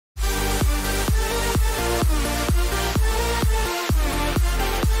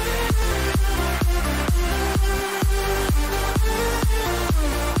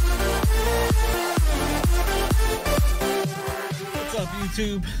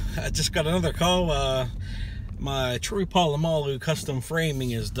YouTube? I just got another call. My Troy Polamalu custom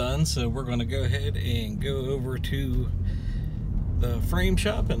framing is done, so we're going to go ahead and go over to the frame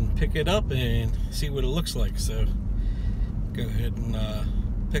shop and pick it up and see what it looks like. So go ahead and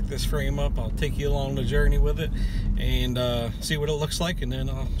pick this frame up. I'll take you along the journey with it and see what it looks like, and then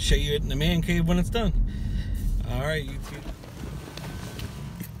I'll show you it in the man cave when it's done. All right, YouTube.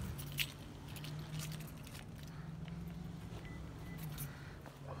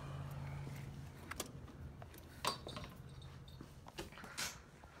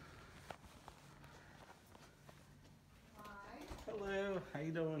 Hello, how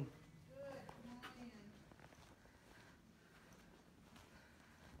you doing? Good, come on in.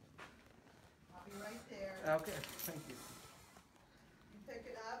 I'll be right there. Okay, thank you. You pick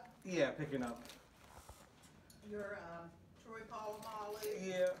it up. Yeah, picking up. Your Troy Polamalu.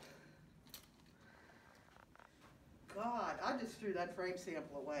 Yeah. God, I just threw that frame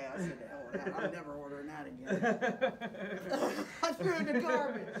sample away. I said, hell with that. I'm never ordering that again. I threw it in the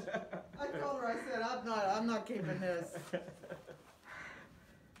garbage. I told her, I said, I'm not keeping this. There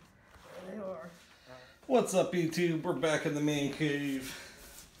they are. What's up, YouTube? We're back in the man cave.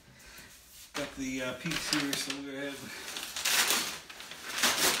 Got the piece here, so we'll go ahead and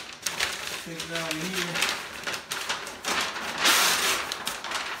take it down here.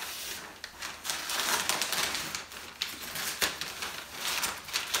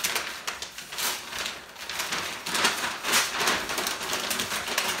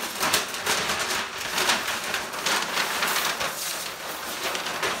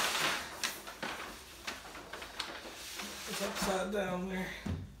 It's upside down there.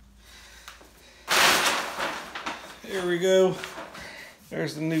 There we go.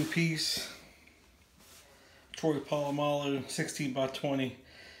 There's the new piece. Troy Polamalu, 16 by 20.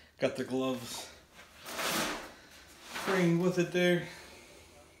 Got the gloves framed with it there.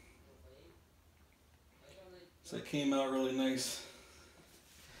 So it came out really nice.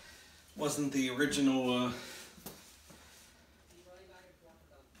 Wasn't the original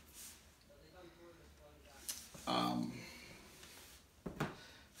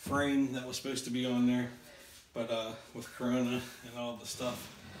frame that was supposed to be on there, but with Corona and all the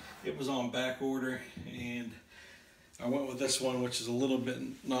stuff, it was on back order, and I went with this one, which is a little bit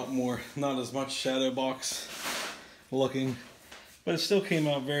not as much shadow box looking, but it still came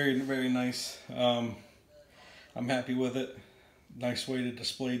out very, very nice. I'm happy with it. Nice way to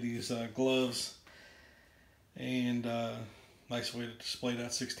display these gloves, and nice way to display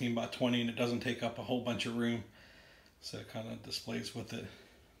that 16 by 20, and it doesn't take up a whole bunch of room, so it kind of displays with it.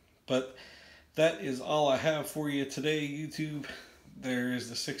 But that is all I have for you today, YouTube. There is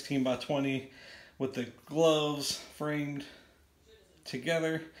the 16 by 20 with the gloves framed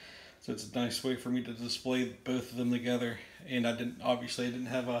together. So it's a nice way for me to display both of them together. And I didn't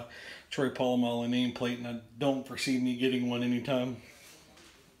have a Troy Polamalu nameplate, and I don't foresee me getting one anytime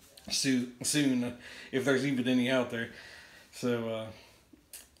soon, if there's even any out there. So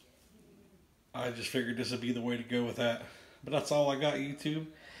I just figured this would be the way to go with that. But that's all I got, YouTube.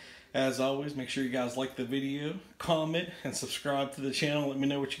 As always, make sure you guys like the video, comment, and subscribe to the channel. Let me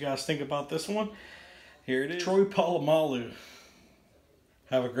know what you guys think about this one. Here it is. Troy Polamalu.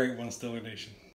 Have a great one, Stiller Nation.